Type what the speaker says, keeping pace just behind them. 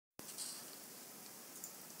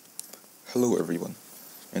Hello everyone.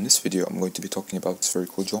 In this video I'm going to be talking about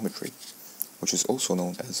spherical geometry, which is also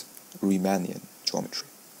known as Riemannian geometry.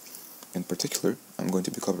 In particular, I'm going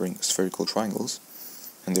to be covering spherical triangles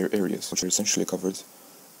and their areas, which are essentially covered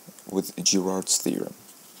with Girard's theorem.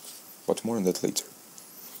 But more on that later.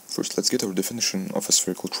 First, let's get our definition of a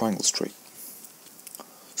spherical triangle straight.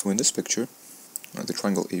 So in this picture, the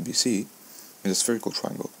triangle ABC is a spherical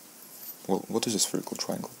triangle. Well, what is a spherical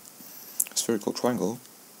triangle? A spherical triangle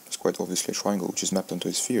is quite obviously a triangle which is mapped onto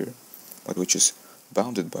a sphere, but which is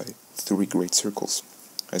bounded by three great circles.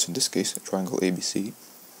 As in this case, a triangle ABC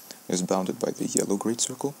is bounded by the yellow great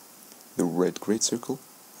circle, the red great circle,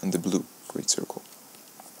 and the blue great circle.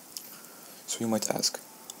 So you might ask,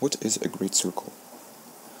 what is a great circle?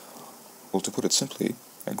 Well, to put it simply,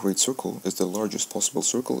 a great circle is the largest possible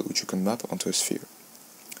circle which you can map onto a sphere.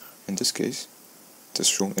 In this case, it is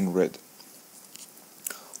shown in red.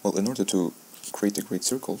 Well, in order to create a great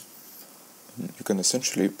circle, you can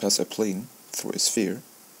essentially pass a plane through a sphere,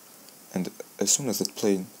 and as soon as that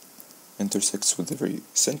plane intersects with the very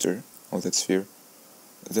center of that sphere,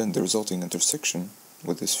 then the resulting intersection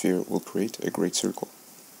with the sphere will create a great circle.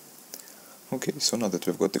 Okay, so now that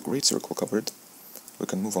we've got the great circle covered, we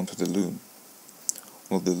can move on to the lune.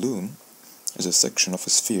 Well, the lune is a section of a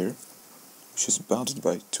sphere which is bounded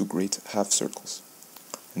by two great half circles.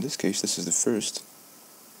 In this case, this is the first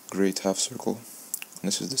great half circle, and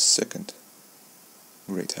this is the second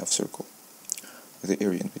great half circle. The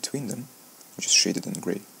area in between them, which is shaded in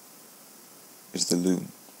gray, is the lune.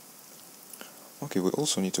 Okay, we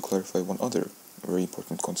also need to clarify one other very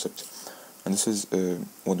important concept, and this is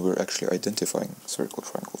when we're actually identifying spherical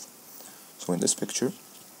triangles. So in this picture,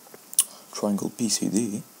 triangle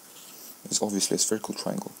PCD is obviously a spherical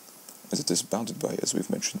triangle, as it is bounded by, as we've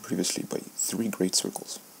mentioned previously, by three great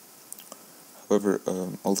circles. However,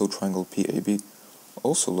 although triangle PAB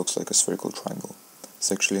also looks like a spherical triangle, it's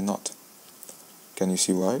actually not. Can you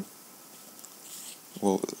see why?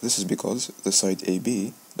 Well, this is because the side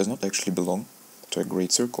AB does not actually belong to a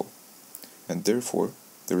great circle, and therefore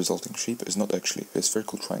the resulting shape is not actually a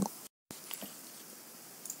spherical triangle.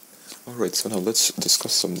 Alright, so now let's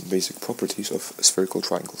discuss some basic properties of spherical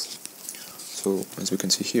triangles. So, as we can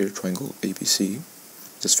see here, triangle ABC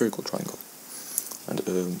is a spherical triangle. And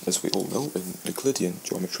as we all know, in Euclidean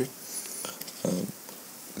geometry,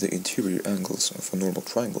 the interior angles of a normal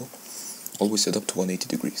triangle always add up to 180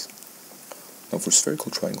 degrees. Now for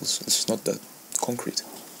spherical triangles, this is not that concrete,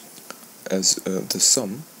 as the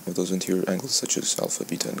sum of those interior angles, such as alpha,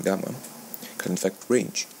 beta, and gamma, can in fact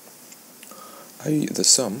range. i.e., the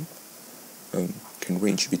sum can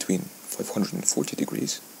range between 540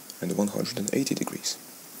 degrees and 180 degrees.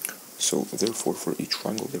 So therefore, for each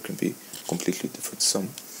triangle there can be a completely different sum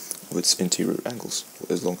of its interior angles,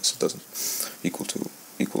 as long as it doesn't equal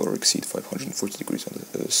or exceed 540 degrees, and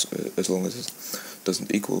as long as it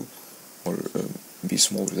doesn't equal or be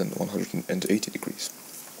smaller than 180 degrees.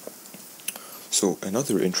 So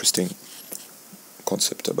another interesting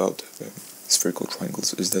concept about spherical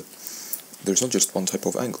triangles is that there's not just one type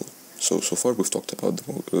of angle. So far we've talked about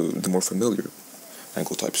the more familiar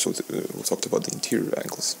angle types, so we talked about the interior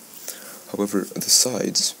angles. However, the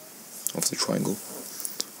sides of the triangle,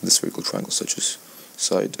 the spherical triangle, such as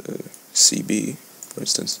side CB, for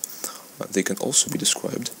instance, they can also be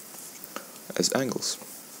described as angles.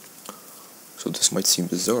 So this might seem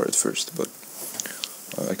bizarre at first, but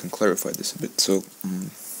I can clarify this a bit. So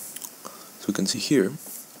we can see here,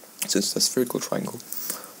 since the spherical triangle,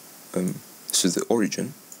 this is the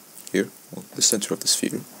origin here, well, the center of the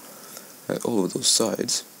sphere, all of those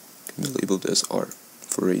sides can be labeled as R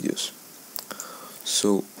for radius.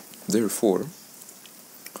 So therefore,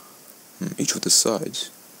 each of the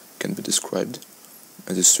sides can be described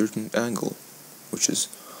as a certain angle, which is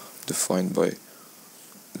defined by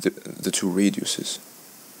the two radiuses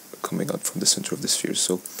coming out from the center of the sphere.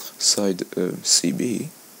 So side CB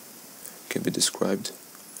can be described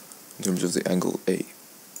in terms of the angle A.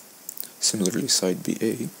 Similarly, side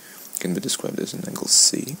BA can be described as an angle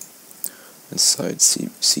C, and side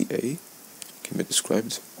CA can be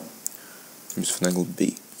described in terms of an angle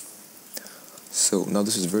B. So now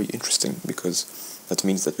this is very interesting, because that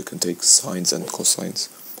means that we can take sines and cosines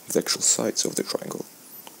of the actual sides of the triangle,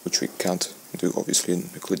 which we can't do obviously in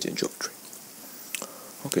Euclidean geometry.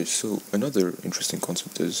 Okay, so another interesting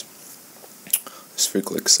concept is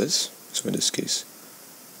spherical excess. So in this case,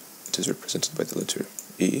 it is represented by the letter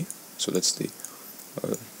E, so that's the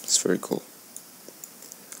spherical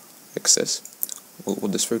excess. Well,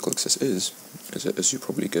 what the spherical excess is, as you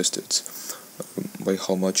probably guessed, it's by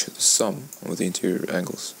how much the sum of the interior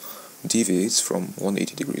angles deviates from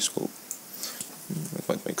 180 degrees. Well, It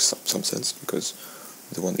might make some sense, because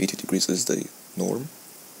the 180 degrees is the norm,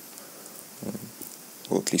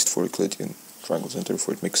 well, at least for Euclidean triangles, and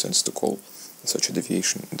therefore it makes sense to call such a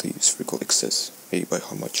deviation the spherical excess, a by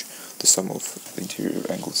how much the sum of the interior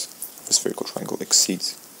angles of a spherical triangle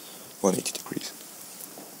exceeds 180 degrees.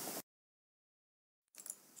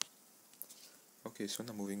 Okay, so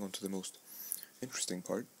now moving on to the most interesting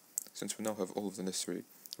part. Since we now have all of the necessary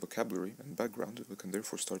vocabulary and background, we can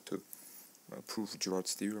therefore start to prove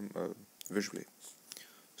Girard's theorem visually.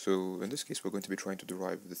 So in this case we're going to be trying to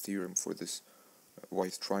derive the theorem for this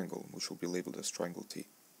white triangle, which will be labeled as triangle T.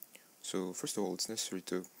 So first of all, it's necessary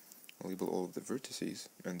to label all of the vertices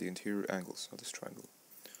and the interior angles of this triangle.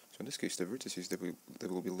 So in this case, the vertices, they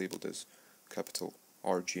will be labeled as capital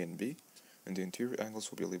R, G, and B, and the interior angles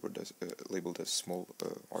will be labeled as small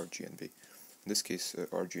r, G, and B. In this case,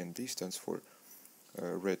 R, G, and B stands for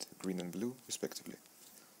red, green, and blue, respectively.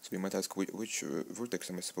 So you might ask, which vertex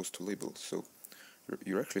am I supposed to label? So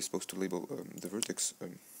you're actually supposed to label the vertex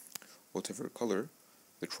whatever color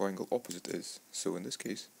the triangle opposite is. So in this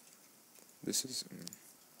case, this is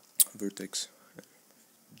vertex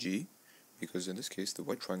G, because in this case the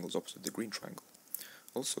white triangle is opposite the green triangle.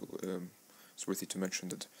 Also, it's worthy to mention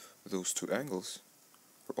that those two angles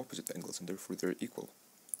are opposite angles, and therefore they're equal.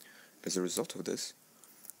 As a result of this,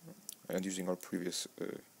 and using our previous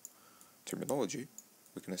terminology,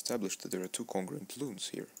 we can establish that there are two congruent loones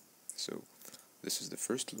here. So this is the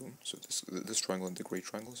first loon, so this triangle and the gray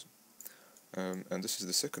triangles, and this is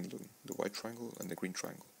the second loon, the white triangle and the green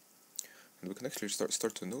triangle. And we can actually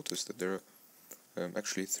start to notice that there are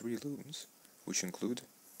actually three loones which include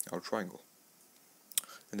our triangle.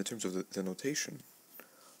 And in terms of the notation,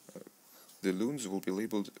 the loones will be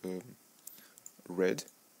labeled red,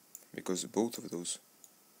 because both of those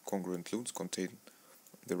congruent loones contain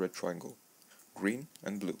the red triangle, green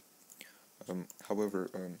and blue. However,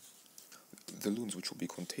 the loones which will be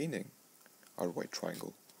containing our white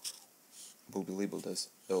triangle will be labeled as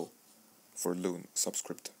L for loon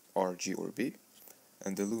subscript R, G, or B,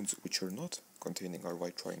 and the loones which are not containing our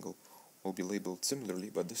white triangle will be labeled similarly,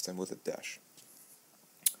 but this time with a dash.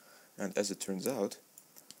 And as it turns out,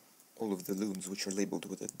 all of the loones which are labeled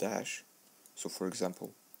with a dash, so for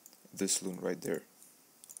example, this loon right there,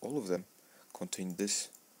 all of them contain this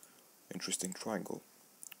interesting triangle.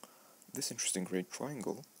 This interesting gray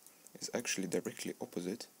triangle is actually directly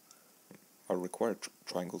opposite our required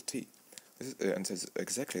triangle T, and has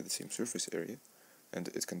exactly the same surface area, and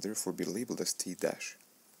it can therefore be labeled as T dash,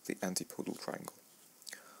 the antipodal triangle.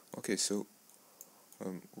 Okay, so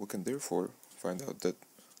we can therefore find out that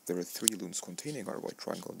there are three loones containing our white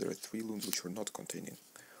triangle, there are three loones which are not containing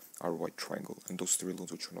our white triangle, and those three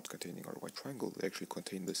loones which are not containing our white triangle, they actually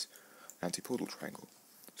contain this antipodal triangle.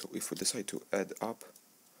 So if we decide to add up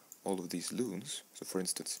all of these loones, so for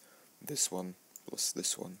instance, this one plus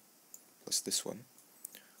this one plus this one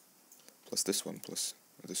plus this one plus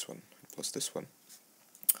this one plus this one,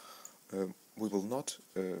 we will not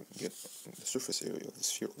get the surface area of the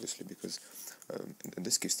sphere, obviously, because in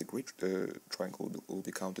this case the gray triangle will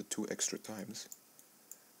be counted 2 extra times,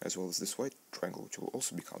 as well as this white triangle, which will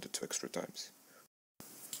also be counted 2 extra times.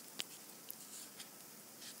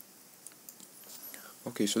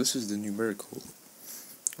 Okay, so this is the numerical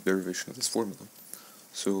derivation of this formula.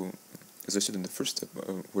 So, as I said in the first step,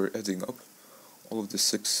 we're adding up all of the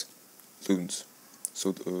 6 loones.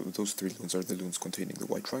 So those 3 loones are the loones containing the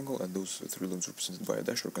white triangle, and those 3 loones represented by a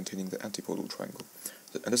dash are containing the antipodal triangle.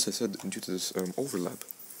 And as I said, due to this overlap,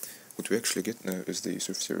 what we actually get is the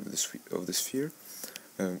surface area of the sphere,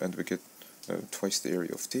 and we get twice the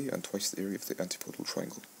area of T and twice the area of the antipodal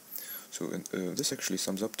triangle. So this actually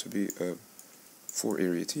sums up to be 4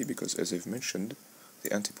 area T, because as I've mentioned,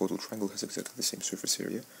 the antipodal triangle has exactly the same surface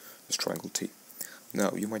area as triangle T.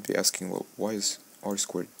 Now, you might be asking, well, why is r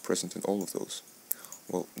squared present in all of those?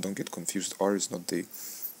 Well, don't get confused, r is not the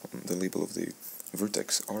label of the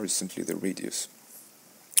vertex, r is simply the radius.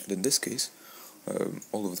 And in this case,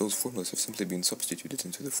 all of those formulas have simply been substituted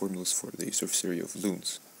into the formulas for the surface area of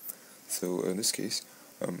loones. So in this case,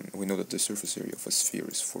 we know that the surface area of a sphere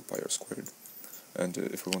is 4 pi r squared, and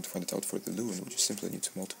if we want to find it out for the loon, we just simply need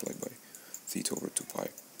to multiply by theta over 2 pi,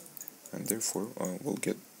 and therefore we'll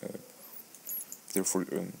get,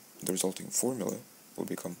 the resulting formula will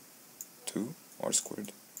become 2 r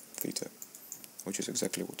squared theta, which is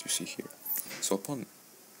exactly what you see here. So upon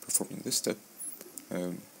performing this step,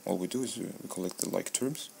 all we do is we collect the like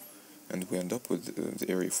terms, and we end up with the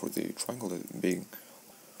area for the triangle being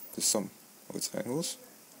the sum of its angles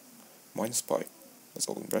minus pi, that's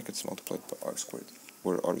all in brackets, multiplied by r squared,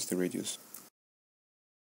 where r is the radius